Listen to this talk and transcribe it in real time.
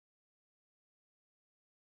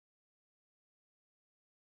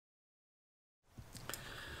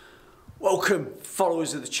Welcome,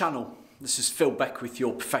 followers of the channel. This is Phil Beckwith,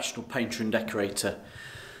 your professional painter and decorator.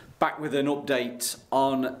 Back with an update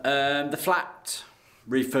on the flat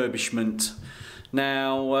refurbishment.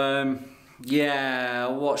 Now, yeah,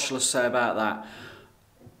 what shall I say about that?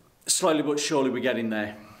 Slowly but surely we're getting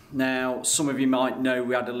there. Now, some of you might know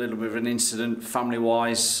we had a little bit of an incident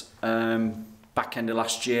family-wise back end of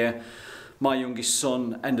last year. My youngest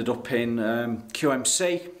son ended up in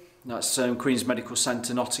QMC. That's Queen's Medical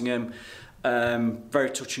Centre, Nottingham.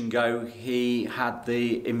 Very touch and go. He had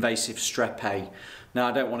the invasive strep A. Now,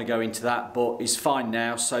 I don't want to go into that, but he's fine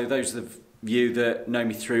now. So those of you that know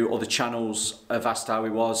me through other channels have asked how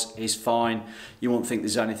he was. He's fine. You won't think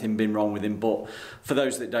there's anything been wrong with him. But for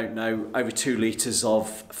those that don't know, over 2 litres of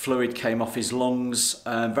fluid came off his lungs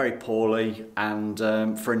very poorly. And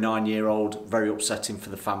for a 9-year-old, very upsetting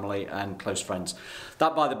for the family and close friends.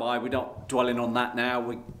 That by the by, we're not dwelling on that now.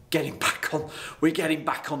 We're getting back on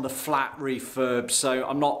the flat refurb. So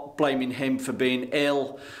I'm not blaming him for being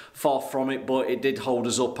ill, far from it, but it did hold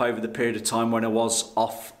us up over the period of time when I was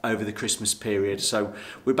off over the Christmas period. So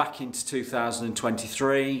we're back into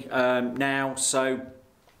 2023 now, so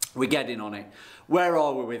we're getting on it. Where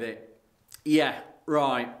are we with it? Yeah,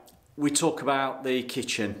 right. We talk about the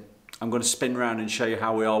kitchen. I'm going to spin around and show you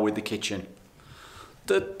how we are with the kitchen.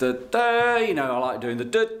 Da, da, da. You know, I like doing the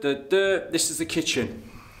da, da, da. This is the kitchen.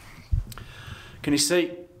 Can you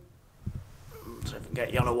see? So if I can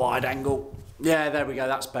get you on a wide angle. Yeah, there we go,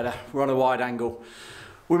 that's better. We're on a wide angle.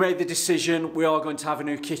 We made the decision, we are going to have a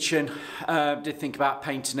new kitchen. Did think about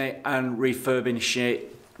painting it and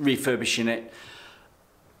refurbishing it.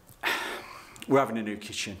 We're having a new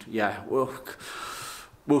kitchen, yeah,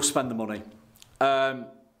 we'll spend the money.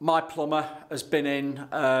 My plumber has been in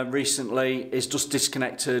recently, he's just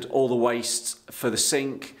disconnected all the waste for the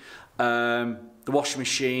sink, the washing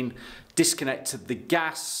machine, disconnected the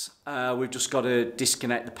gas. We've just got to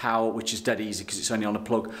disconnect the power, which is dead easy because it's only on a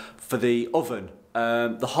plug, for the oven.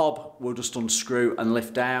 The hob we'll just unscrew and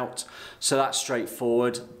lift out, so that's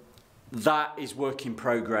straightforward. That is work in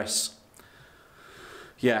progress.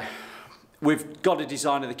 Yeah, we've got a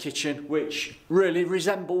design of the kitchen which really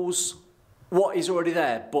resembles what is already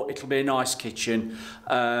there, but it'll be a nice kitchen.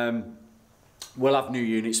 We'll have new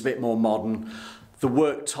units, a bit more modern. The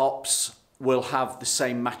worktops will have the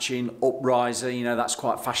same matching upriser, you know, that's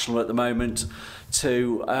quite fashionable at the moment,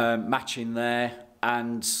 to match in there.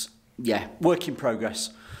 And yeah, work in progress.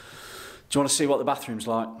 Do you want to see what the bathroom's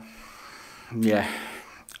like? Yeah,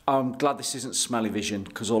 I'm glad this isn't smelly vision,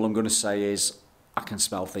 because all I'm going to say is I can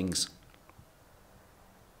smell things.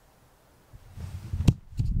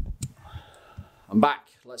 I'm back.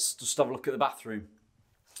 Let's just have a look at the bathroom.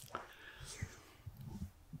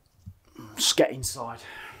 Just get inside.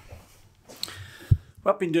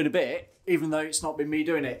 Well, I've been doing a bit, even though it's not been me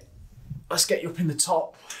doing it. Let's get you up in the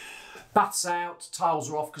top. Bath's out, tiles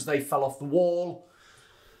are off because they fell off the wall.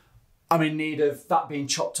 I'm in need of that being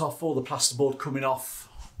chopped off, all the plasterboard coming off,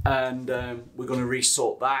 and we're going to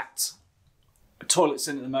resort that. The toilet's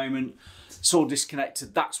in at the moment, it's all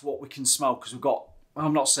disconnected. That's what we can smell because we've got,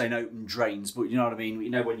 I'm not saying open drains, but you know what I mean. You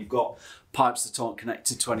know when you've got pipes that aren't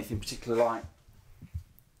connected to anything particularly, like,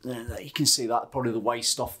 you can see that, probably the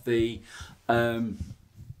waste off the bath.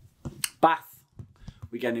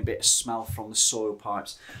 We're getting a bit of smell from the soil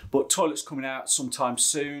pipes, but toilet's coming out sometime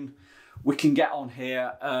soon. We can get on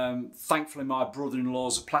here. Thankfully my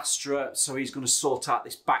brother-in-law's a plasterer, so he's going to sort out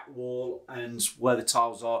this back wall and where the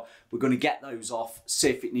tiles are. We're going to get those off, see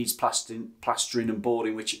if it needs plastering and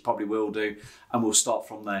boarding, which it probably will do, and we'll start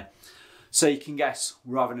from there. So you can guess,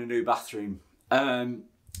 we're having a new bathroom.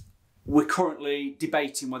 We're currently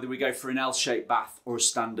debating whether we go for an L-shaped bath or a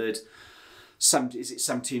standard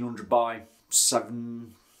 1700 by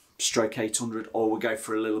 7/800, or we'll go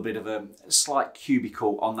for a little bit of a slight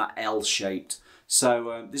cubicle on that L-shaped.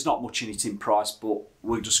 So there's not much in it in price, but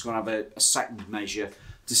we're just going to have a second measure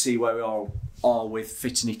to see where we are with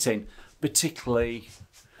fitting it in. Particularly,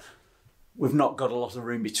 we've not got a lot of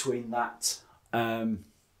room between that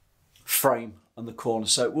frame and the corner,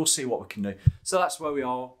 so we'll see what we can do. So that's where we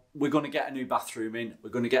are. We're going to get a new bathroom in, we're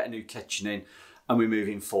going to get a new kitchen in, and we're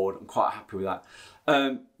moving forward. I'm quite happy with that.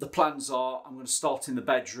 The plans are, I'm going to start in the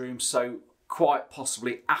bedroom, so quite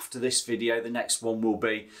possibly after this video, the next one will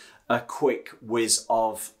be a quick whiz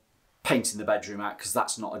of painting the bedroom out, because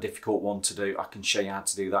that's not a difficult one to do. I can show you how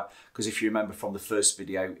to do that, because if you remember from the first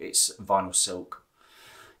video, it's vinyl silk.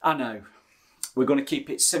 I know. We're going to keep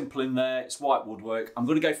it simple in there. It's white woodwork. I'm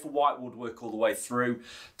going to go for white woodwork all the way through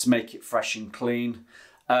to make it fresh and clean.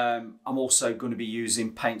 I'm also going to be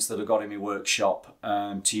using paints that I've got in my workshop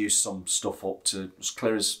to use some stuff up to as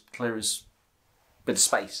clear as bit of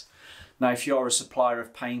space. Now, if you're a supplier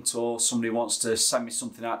of paint or somebody wants to send me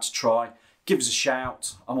something out to try, give us a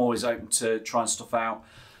shout. I'm always open to trying stuff out.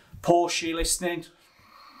 Porsche, you listening?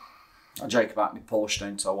 I joke about my Porsche,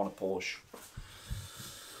 don't I? I want a Porsche.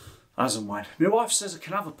 As and when. My wife says I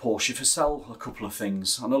can have a Porsche if I sell a couple of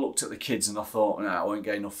things. And I looked at the kids and I thought, no, I won't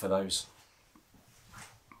get enough for those.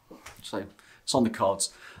 So, it's on the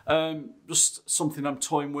cards. Just something I'm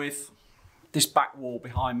toying with. This back wall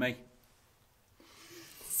behind me.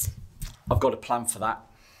 I've got a plan for that.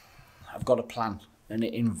 I've got a plan, and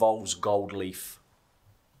it involves gold leaf.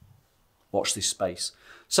 Watch this space.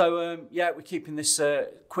 So yeah, we're keeping this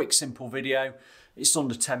quick, simple video. It's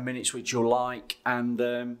under 10 minutes, which you'll like, and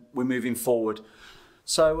we're moving forward.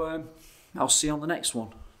 So I'll see you on the next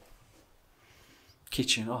one.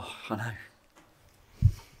 Kitchen, oh, I know.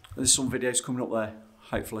 There's some videos coming up there,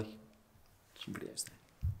 hopefully. Some videos there.